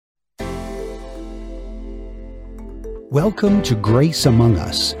Welcome to Grace Among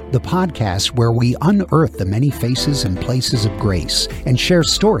Us, the podcast where we unearth the many faces and places of grace and share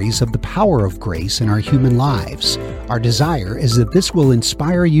stories of the power of grace in our human lives. Our desire is that this will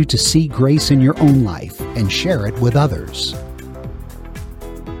inspire you to see grace in your own life and share it with others.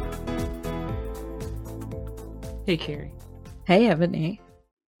 Hey, Carrie. Hey, Ebony.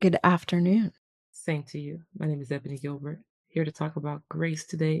 Good afternoon. Same to you. My name is Ebony Gilbert, here to talk about grace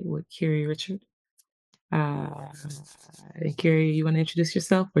today with Carrie Richard. And Carrie, you want to introduce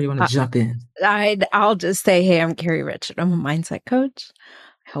yourself or you want to jump in? I'll just say, hey, I'm Carrie Richard. I'm a mindset coach.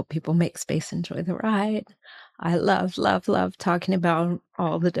 I help people make space, enjoy the ride. I love talking about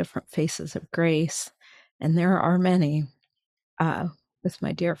all the different faces of grace. And there are many, with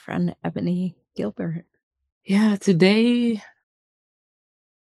my dear friend, Ebony Gilbert. Yeah, today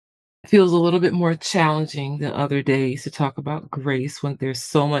feels a little bit more challenging than other days to talk about grace when there's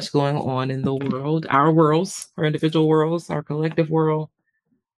so much going on in the world, our worlds, our individual worlds, our collective world,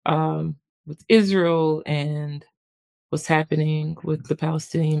 with Israel and what's happening with the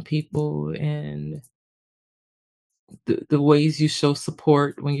Palestinian people and the ways you show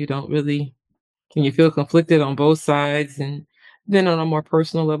support when you feel conflicted on both sides. And then on a more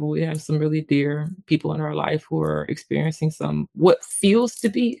personal level, we have some really dear people in our life who are experiencing some what feels to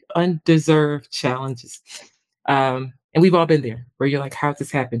be undeserved challenges. And we've all been there where you're like, how'd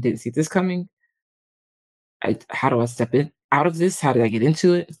this happen? Didn't see this coming. How do I step in out of this? How did I get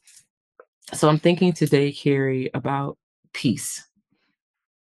into it? So I'm thinking today, Carrie, about peace.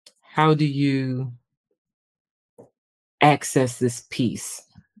 How do you access this peace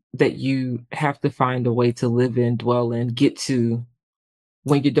that you have to find a way to live in, dwell in, get to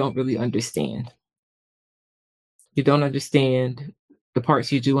when you don't really understand? You don't understand the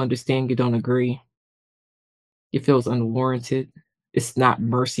parts you do understand, you don't agree. It feels unwarranted. It's not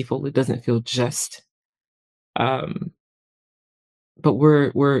merciful. It doesn't feel just. But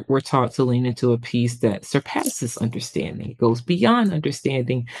we're taught to lean into a peace that surpasses understanding, goes beyond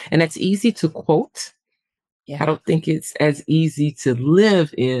understanding, and that's easy to quote. Yeah. I don't think it's as easy to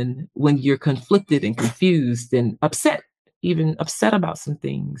live in when you're conflicted and confused and upset, even upset about some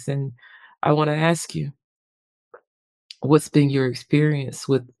things. And I want to ask you, what's been your experience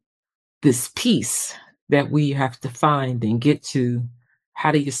with this peace that we have to find and get to?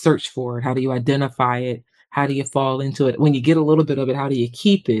 How do you search for it? How do you identify it? How do you fall into it? When you get a little bit of it, how do you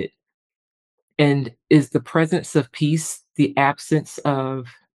keep it? And is the presence of peace the absence of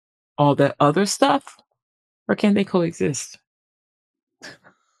all that other stuff? Or can they coexist?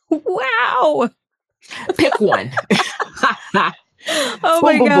 Wow. Pick one. Oh Boom,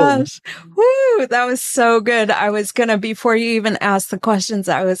 my boom, boom. gosh. Woo, that was so good. Before you even ask the questions,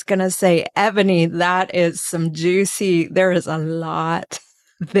 I was going to say, Ebony, that is some juicy, there is a lot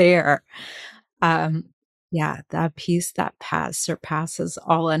there. Yeah, that peace that surpasses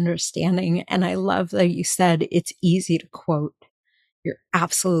all understanding. And I love that you said it's easy to quote. You're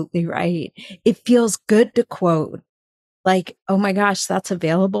absolutely right. It feels good to quote. Like, oh my gosh, that's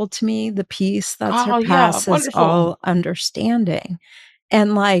available to me. The peace that Oh, yeah, surpasses wonderful. all understanding.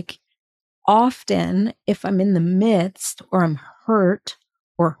 And like often if I'm in the midst or I'm hurt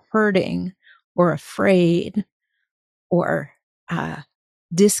or hurting or afraid or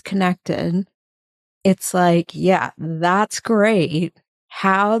disconnected, it's like, yeah, that's great.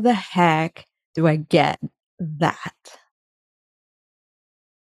 How the heck do I get that?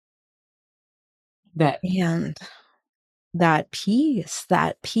 And that peace,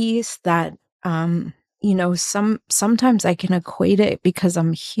 sometimes I can equate it because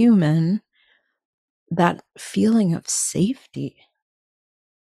I'm human, that feeling of safety.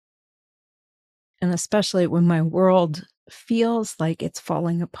 And especially when my world feels like it's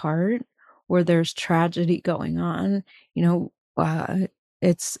falling apart or there's tragedy going on,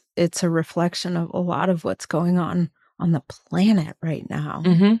 it's a reflection of a lot of what's going on the planet right now.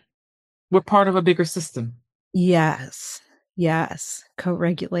 Mm-hmm. We're part of a bigger system. Yes.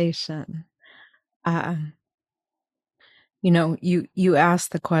 Co-regulation. You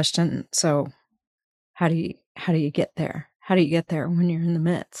asked the question, so how do you get there? How do you get there when you're in the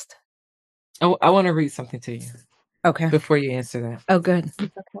midst? I want to read something to you. Okay. Before you answer that. Oh, good.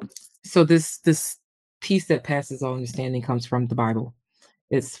 So this peace that passes all understanding comes from the Bible.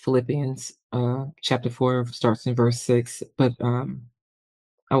 It's Philippians chapter 4, starts in verse 6. But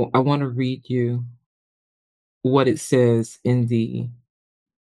I want to read you what it says in the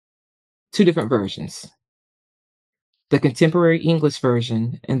two different versions. The contemporary English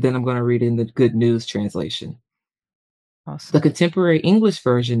version, and then I'm going to read in the Good News translation. Awesome. The contemporary English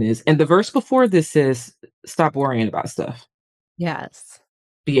version is, and the verse before this says, stop worrying about stuff. Yes.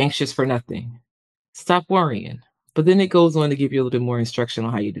 Be anxious for nothing. Stop worrying. But then it goes on to give you a little bit more instruction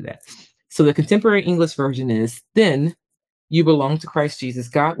on how you do that. So the contemporary English version is, then you belong to Christ Jesus.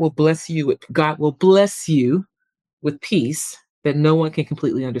 God will bless you with peace that no one can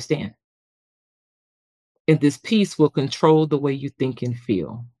completely understand. And this peace will control the way you think and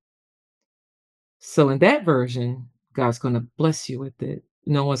feel. So in that version, God's going to bless you with it.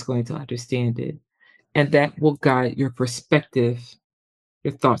 No one's going to understand it. And that will guide your perspective,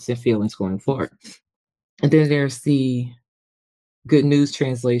 your thoughts and feelings going forward. And then there's the Good News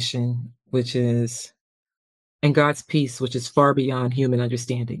translation, which is, and God's peace, which is far beyond human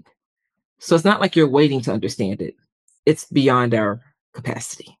understanding. So it's not like you're waiting to understand it. It's beyond our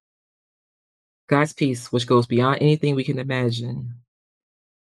capacity. God's peace, which goes beyond anything we can imagine,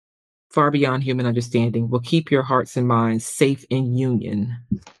 far beyond human understanding, will keep your hearts and minds safe in union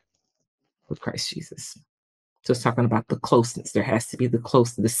with Christ Jesus. So it's talking about the closeness. There has to be the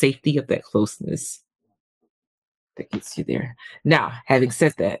closeness, the safety of that closeness that gets you there. Now, having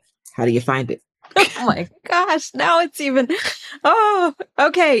said that, how do you find it? Oh my gosh. Now it's even, oh,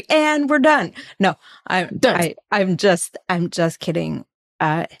 okay. And we're done. No, Done. I'm just kidding.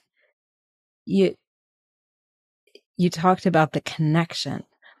 You talked about the connection.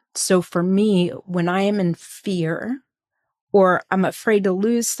 So for me, when I am in fear, or I'm afraid to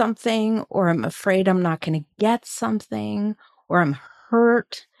lose something, or I'm afraid I'm not going to get something, or I'm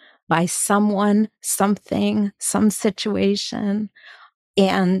hurt by someone, something, some situation.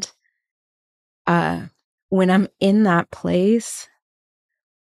 And when I'm in that place,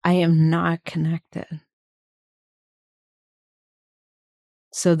 I am not connected.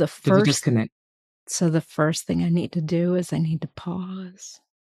 So the first disconnect. So the first thing I need to do is I need to pause.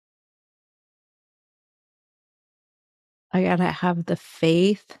 I got to have the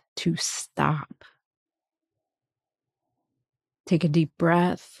faith to stop. Take a deep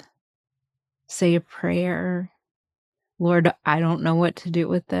breath. Say a prayer. Lord, I don't know what to do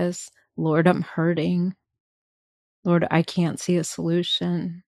with this. Lord, I'm hurting. Lord, I can't see a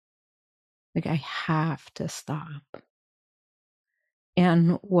solution. Like, I have to stop.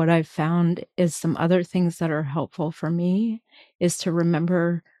 And what I've found is some other things that are helpful for me is to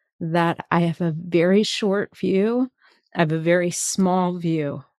remember that I have a very short view. I have a very small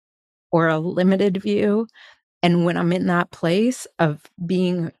view or a limited view. And when I'm in that place of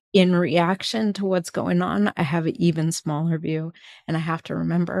being in reaction to what's going on, I have an even smaller view. And I have to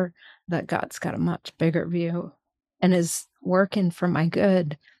remember that God's got a much bigger view and is working for my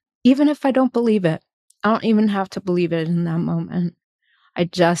good. Even if I don't believe it, I don't even have to believe it in that moment. I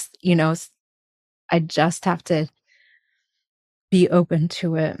just have to be open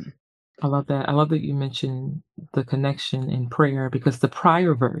to it. I love that. I love that you mentioned the connection in prayer, because the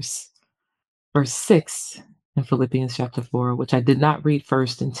prior verse 6 in Philippians chapter 4, which I did not read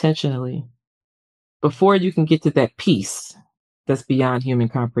first intentionally, before you can get to that peace that's beyond human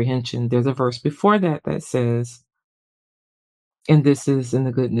comprehension, there's a verse before that that says, and this is in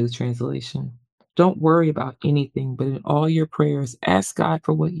the Good News translation, don't worry about anything, but in all your prayers, ask God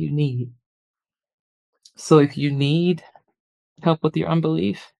for what you need. So if you need help with your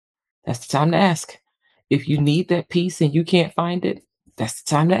unbelief, that's the time to ask. If you need that peace and you can't find it, that's the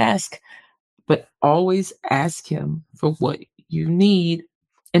time to ask. But always ask Him for what you need,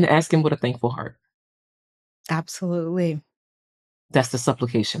 and ask Him with a thankful heart. Absolutely. That's the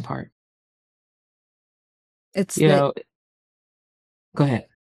supplication part. It's go ahead.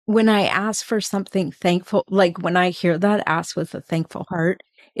 When I ask for something thankful, like when I hear that, ask with a thankful heart,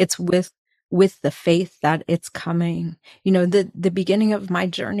 it's with the faith that it's coming. The beginning of my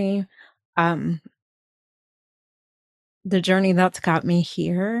journey, the journey that's got me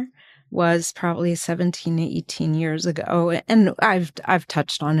here was probably 17, 18 years ago. And I've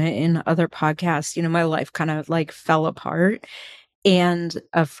touched on it in other podcasts. My life kind of like fell apart, and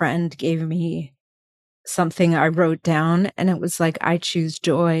a friend gave me something I wrote down, and it was like, I choose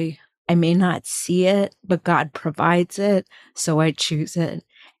joy. I may not see it, but God provides it, so I choose it.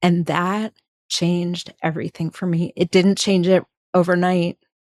 And that changed everything for me. It didn't change it overnight,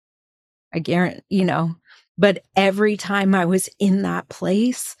 I guarantee, but every time I was in that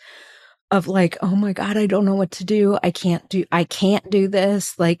place of like, oh my God, I don't know what to do. I can't do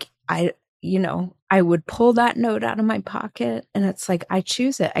this. Like, I would pull that note out of my pocket, and it's like, I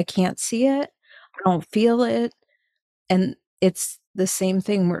choose it. I can't see it. I don't feel it. And it's the same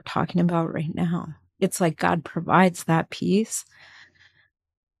thing we're talking about right now. It's like God provides that peace,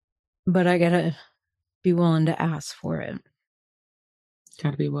 but I gotta be willing to ask for it.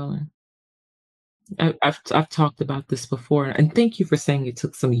 Gotta be willing. I've talked about this before, and thank you for saying it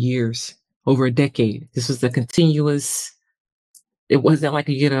took some years, over a decade. This was a continuous It wasn't like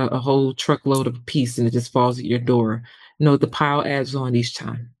you get a whole truckload of peace and it just falls at your door. No, the pile adds on each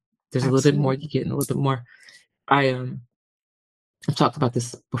time. There's a little bit more Absolutely. you get and a little bit more. I've talked about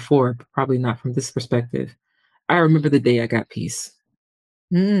this before, but probably not from this perspective. I remember the day I got peace.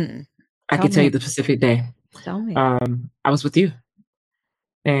 Mm. I Tell can tell you me. the specific day. Tell me. I was with you,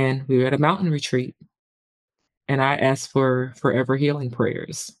 and we were at a mountain retreat, and I asked for forever healing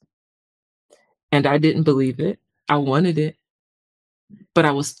prayers. And I didn't believe it. I wanted it, but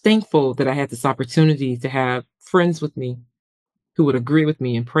I was thankful that I had this opportunity to have friends with me who would agree with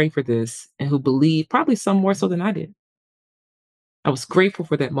me and pray for this and who believed probably some more so than I did. I was grateful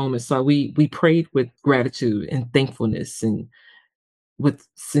for that moment. So we prayed with gratitude and thankfulness and with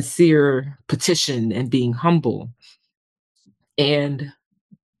sincere petition and being humble. And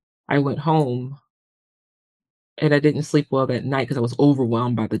I went home and I didn't sleep well that night because I was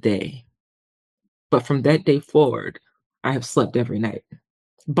overwhelmed by the day. But from that day forward, I have slept every night,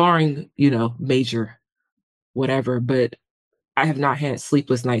 barring, major whatever, but I have not had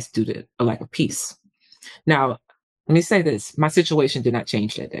sleepless nights due to a lack of peace. Now, let me say this, my situation did not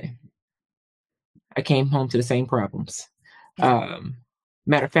change that day. I came home to the same problems. Yeah.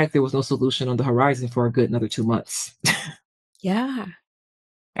 Matter of fact, there was no solution on the horizon for a good another 2 months. Yeah.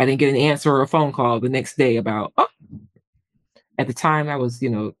 I didn't get an answer or a phone call the next day about, oh, at the time I was,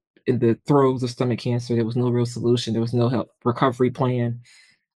 in the throes of stomach cancer. There was no real solution. There was no help recovery plan.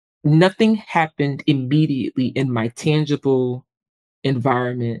 Nothing happened immediately in my tangible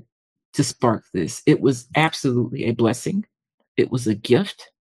environment to spark this. It was absolutely a blessing. It was a gift.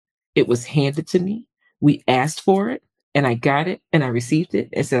 It was handed to me. We asked for it and I got it and I received it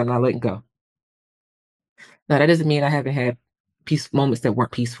and said, I'm not letting go. Now, that doesn't mean I haven't had peace moments that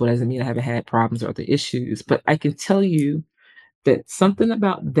weren't peaceful. That doesn't mean I haven't had problems or other issues, but I can tell you that something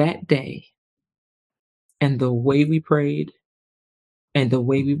about that day and the way we prayed and the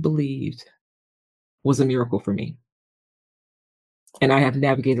way we believed was a miracle for me. And I have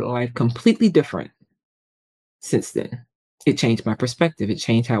navigated life completely different since then. It changed my perspective. It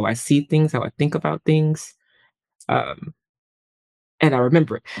changed how I see things, how I think about things. Um, and I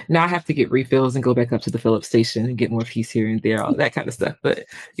remember it. Now I have to get refills and go back up to the Phillips station and get more peace here and there, all that kind of stuff. But,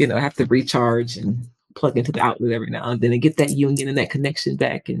 I have to recharge and plug into the outlet every now and then and get that union and that connection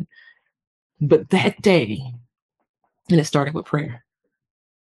back. But that day, and it started with prayer,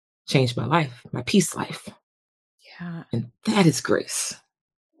 changed my life, my peace life. Yeah. And that is grace.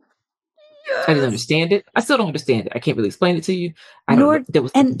 Yes. I didn't understand it. I still don't understand it. I can't really explain it to you. I don't Nor, know. There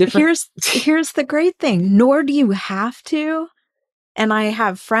was and something different. here's the great thing. Nor do you have to. And I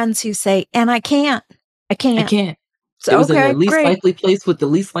have friends who say, and I can't. I I can't. can't. So, It was in the okay, least great. likely place with the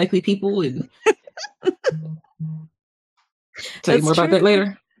least likely people. And tell you That's more about true. that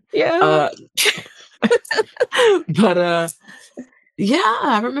later. Yeah. But yeah,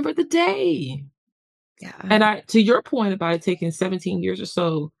 I remember the day. Yeah. And to your point about it taking 17 years or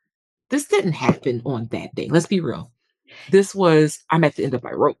so, this didn't happen on that day. Let's be real. This was, I'm at the end of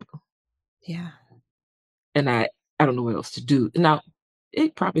my rope. Yeah. And I don't know what else to do. Now,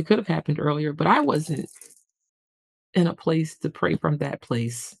 it probably could have happened earlier, but I wasn't in a place to pray from that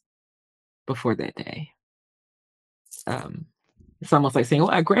place before that day. It's almost like saying,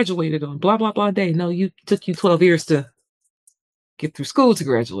 well, I graduated on blah, blah, blah day. No, took you 12 years to get through school to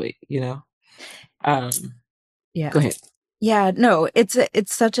graduate, Yeah. Go ahead. Yeah. No, it's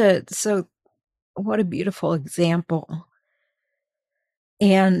so what a beautiful example.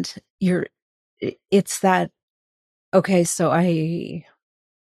 And it's that, okay, so I'm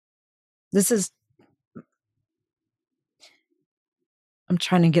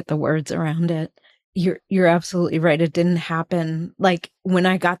trying to get the words around it. You're absolutely right. It didn't happen like when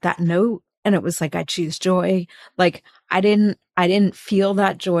I got that note and it was like, I choose joy. Like I didn't feel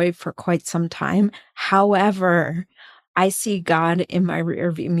that joy for quite some time. However, I see God in my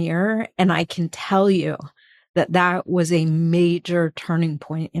rearview mirror and I can tell you that was a major turning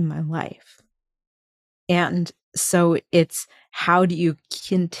point in my life. And so it's, how do you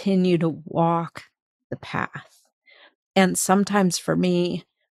continue to walk the path? And sometimes for me,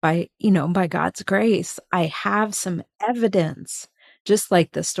 by God's grace, I have some evidence, just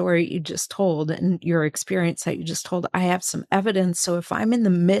like the story you just told and your experience that you just told. I have some evidence. So if I'm in the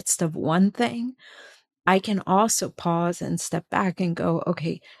midst of one thing, I can also pause and step back and go,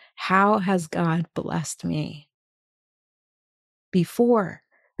 okay, how has God blessed me before?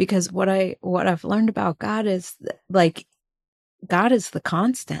 Because what I've learned about God is like, God is the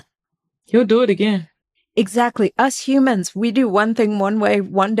constant. He'll do it again. Exactly. Us humans, we do one thing one way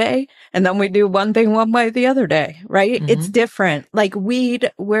one day, and then we do one thing one way the other day, right? It's different. Like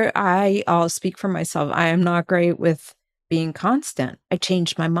I'll speak for myself. I am not great with being constant. I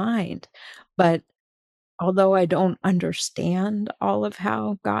changed my mind. But although I don't understand all of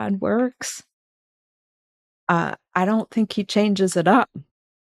how God works, I don't think he changes it up.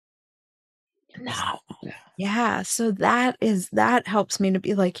 No. Yeah. So that helps me to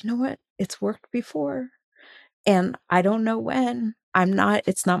be like, you know what? It's worked before. And I don't know when.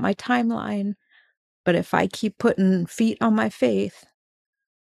 It's not my timeline. But if I keep putting feet on my faith,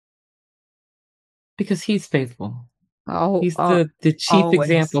 Because he's faithful. oh, He's the chief always.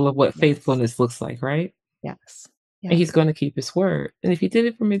 example of what Yes. faithfulness looks like, right? Yes. And he's going to keep his word. And if he did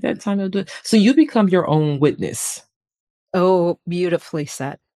it for me that time, he'll do it. So you become your own witness. Oh, beautifully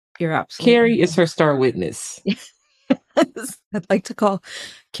said. You're absolutely Carrie is her star witness. I'd like to call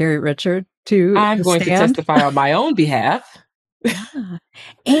Carrie Richard to I'm the going to stand. testify on my own behalf. Yeah. I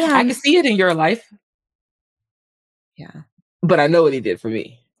And can see it in your life, yeah, but I know what he did for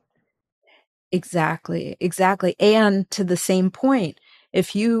me. exactly. Exactly. And to the same point,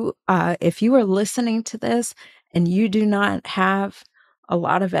 if you are listening to this and you do not have a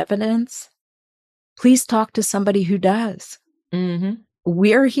lot of evidence, please talk to somebody who does. Mm-hmm.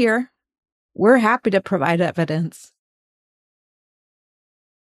 We're here. We're happy to provide evidence.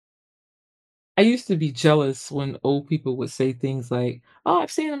 I used to be jealous when old people would say things like, "Oh,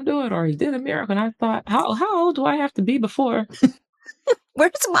 I've seen him do it," or "He did a miracle." And I thought, how old do I have to be before?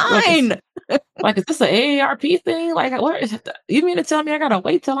 Where's Like, mine? is this an AARP thing? Like, what is it? You mean to tell me I gotta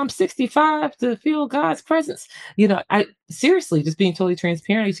wait till I'm 65 to feel God's presence? I seriously, just being totally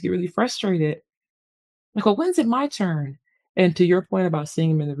transparent, I used to get really frustrated. Like, well, when's it my turn? And to your point about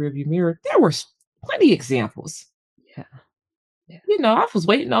seeing him in the rearview mirror, there were plenty examples. Yeah. I was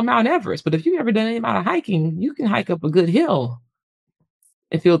waiting on Mount Everest, but if you've ever done any amount of hiking, you can hike up a good hill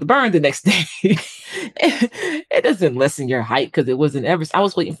and feel the burn the next day. It doesn't lessen your height because it wasn't Everest. I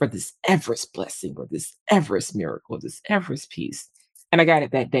was waiting for this Everest blessing or this Everest miracle, this Everest peace. And I got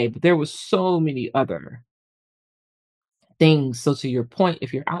it that day, but there was so many other things. So to your point,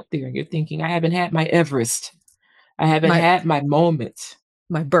 if you're out there and you're thinking, I haven't had my Everest, I haven't had my moment,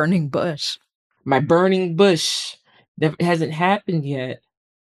 My burning bush. my burning bush that hasn't happened yet,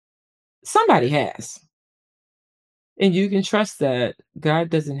 somebody has. And you can trust that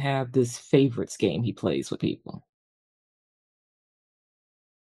God doesn't have this favorites game he plays with people.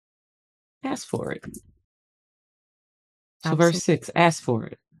 Ask for it. So verse 6, ask for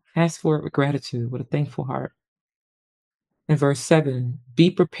it. Ask for it with gratitude, with a thankful heart. And verse 7, be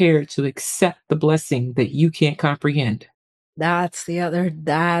prepared to accept the blessing that you can't comprehend. That's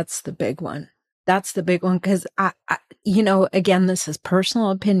the big one. That's the big one. Cause again, this is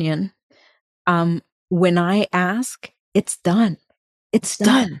personal opinion. When I ask, it's done. It's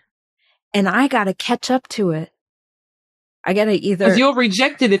done. And I got to catch up to it. I got to Because you'll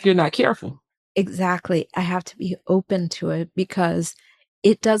reject it if you're not careful. Exactly. I have to be open to it because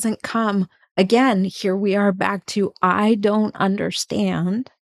it doesn't come. Again, here we are back to I don't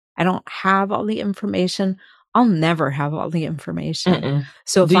understand. I don't have all the information. I'll never have all the information. Mm-mm.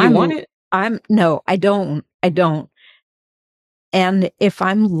 So do you want it? No, I don't. I don't. And if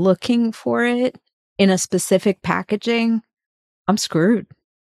I'm looking for it in a specific packaging, I'm screwed.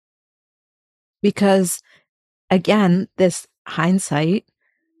 Because again, this hindsight,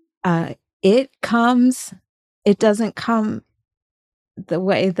 it doesn't come the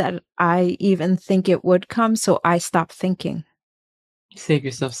way that I even think it would come. So I stop thinking. Save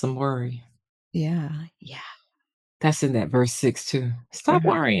yourself some worry. Yeah. Yeah. That's in that verse 6 too. Stop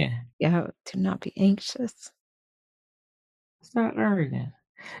worrying. Yeah. Do not be anxious. Stop worrying.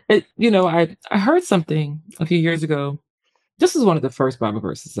 I heard something a few years ago. This is one of the first Bible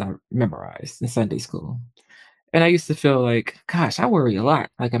verses I memorized in Sunday school. And I used to feel like, gosh, I worry a lot.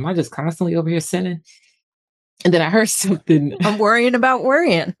 Like, am I just constantly over here sinning? And then I heard something. I'm worrying about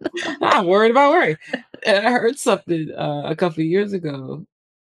worrying. I'm worried about worrying. And I heard something a couple of years ago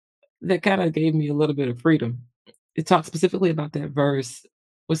that kind of gave me a little bit of freedom. It talks specifically about that verse,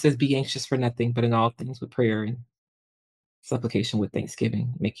 which says, be anxious for nothing, but in all things with prayer and supplication with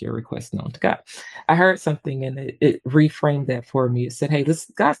thanksgiving, make your request known to God. I heard something and it reframed that for me. It said, hey,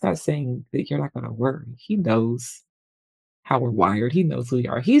 God's not saying that you're not going to worry. He knows how we're wired. He knows who we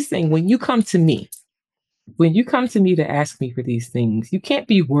are. He's saying, when you come to me to ask me for these things, you can't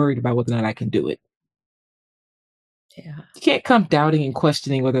be worried about whether or not I can do it. Yeah. You can't come doubting and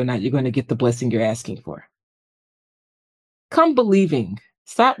questioning whether or not you're going to get the blessing you're asking for. Come believing.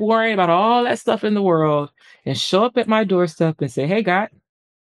 Stop worrying about all that stuff in the world and show up at my doorstep and say, hey, God,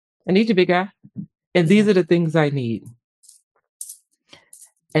 I need you, big guy. And these are the things I need.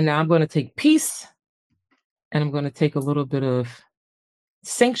 And now I'm going to take peace and I'm going to take a little bit of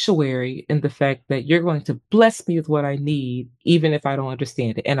sanctuary in the fact that you're going to bless me with what I need, even if I don't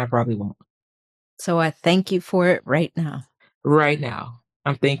understand it. And I probably won't. So I thank you for it right now. Right now,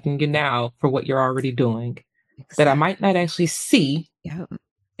 I'm thanking you now for what you're already doing that I might not actually see Yeah.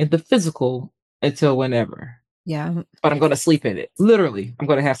 in the physical until whenever. Yeah. But I'm going to sleep in it. Literally, I'm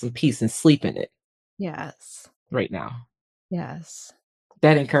going to have some peace and sleep in it Yes. right now. Yes.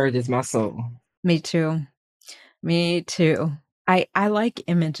 That encourages my soul. Me too. Me too. I like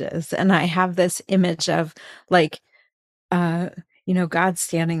images, and I have this image of like, God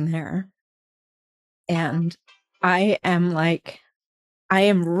standing there, and I am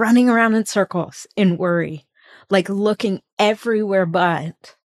running around in circles in worry, like looking everywhere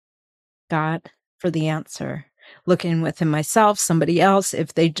but God for the answer, looking within myself, somebody else,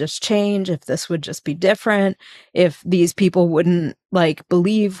 if they just change, if this would just be different, if these people wouldn't like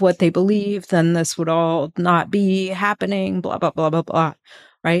believe what they believe, then this would all not be happening, blah, blah, blah, blah, blah.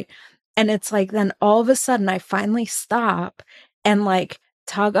 Right. And it's like, then all of a sudden I finally stop and like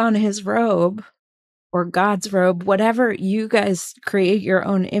tug on his robe or God's robe, whatever you guys create your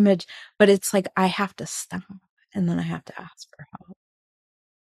own image. But it's like, I have to stop and then I have to ask for help.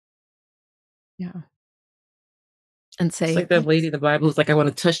 Yeah. And say, it's like that lady in the Bible who's like, I want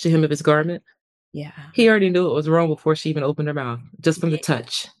to touch the hem of his garment. Yeah. He already knew it was wrong before she even opened her mouth, just from the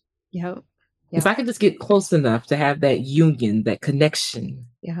touch. Yep. If I could just get close enough to have that union, that connection,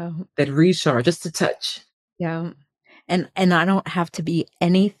 that recharge, just to touch. Yeah. And I don't have to be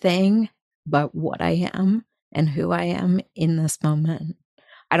anything but what I am and who I am in this moment.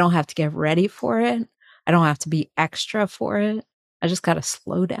 I don't have to get ready for it. I don't have to be extra for it. I just got to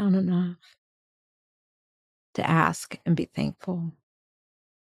slow down enough to ask and be thankful.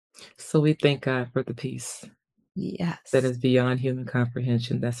 So we thank God for the peace. Yes. That is beyond human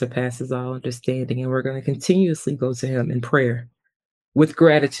comprehension, that surpasses all understanding. And we're going to continuously go to him in prayer with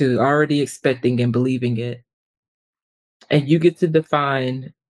gratitude, already expecting and believing it. And you get to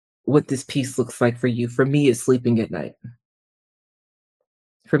define what this peace looks like for you. For me, it's sleeping at night.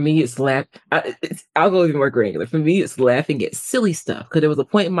 For me, it's I'll go even more granular. For me, it's laughing at silly stuff. Because there was a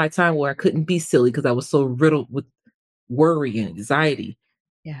point in my time where I couldn't be silly because I was so riddled with worry and anxiety.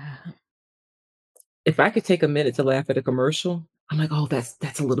 Yeah. If I could take a minute to laugh at a commercial, I'm like, oh,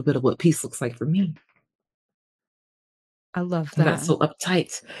 that's a little bit of what peace looks like for me. I love I'm that. not so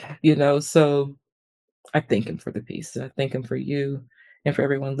uptight, so I thank him for the peace. And I thank him for you and for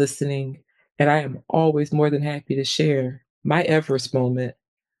everyone listening. And I am always more than happy to share my Everest moment,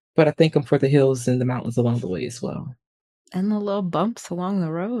 but I thank him for the hills and the mountains along the way as well. And the little bumps along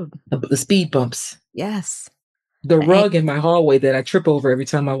the road. The speed bumps. Yes. The rug in my hallway that I trip over every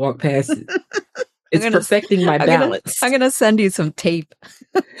time I walk past it. It's perfecting my balance. I'm going to send you some tape.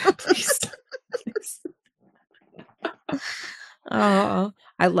 Please. Oh,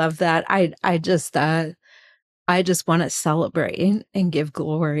 I love that. I just want to celebrate and give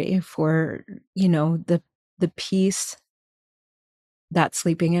glory for, the peace that's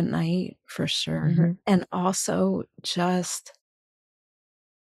sleeping at night for sure. Mm-hmm. And also just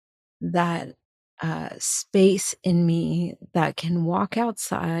that space in me that can walk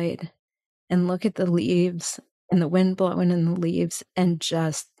outside and look at the leaves and the wind blowing in the leaves and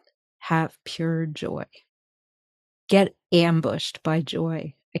just have pure joy. Get ambushed by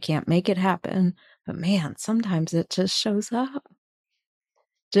joy. I can't make it happen, but man, sometimes it just shows up.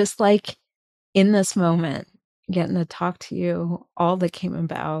 Just like in this moment, getting to talk to you, all that came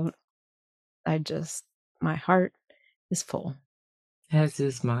about, my heart is full. As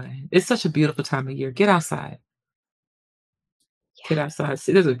is mine. It's such a beautiful time of year. Get outside. Yeah. Get outside.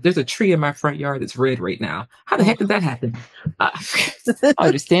 See, there's a tree in my front yard that's red right now. How the heck did that happen? I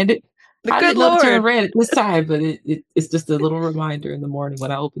understand it. I didn't know to turn red at this time, but it's just a little reminder in the morning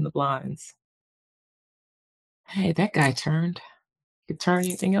when I open the blinds. Hey, that guy turned. Could turn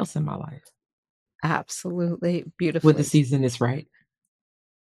anything else in my life. Absolutely. Beautiful. When the season is right.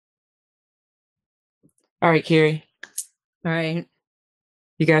 All right, Carrie. All right.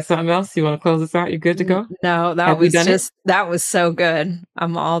 You got something else? You want to close us out? You good to go? No, that was so good.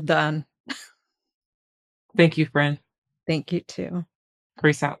 I'm all done. Thank you, friend. Thank you too.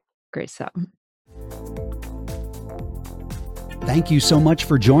 Grace out. Grace out. Thank you so much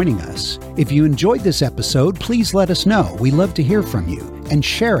for joining us. If you enjoyed this episode, please let us know. We love to hear from you, and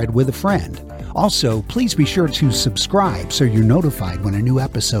share it with a friend. Also, please be sure to subscribe so you're notified when a new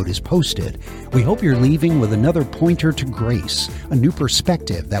episode is posted. We hope you're leaving with another pointer to grace, a new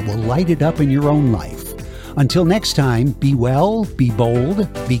perspective that will light it up in your own life. Until next time, be well, be bold,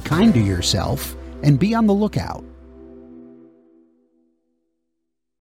 be kind to yourself, and be on the lookout.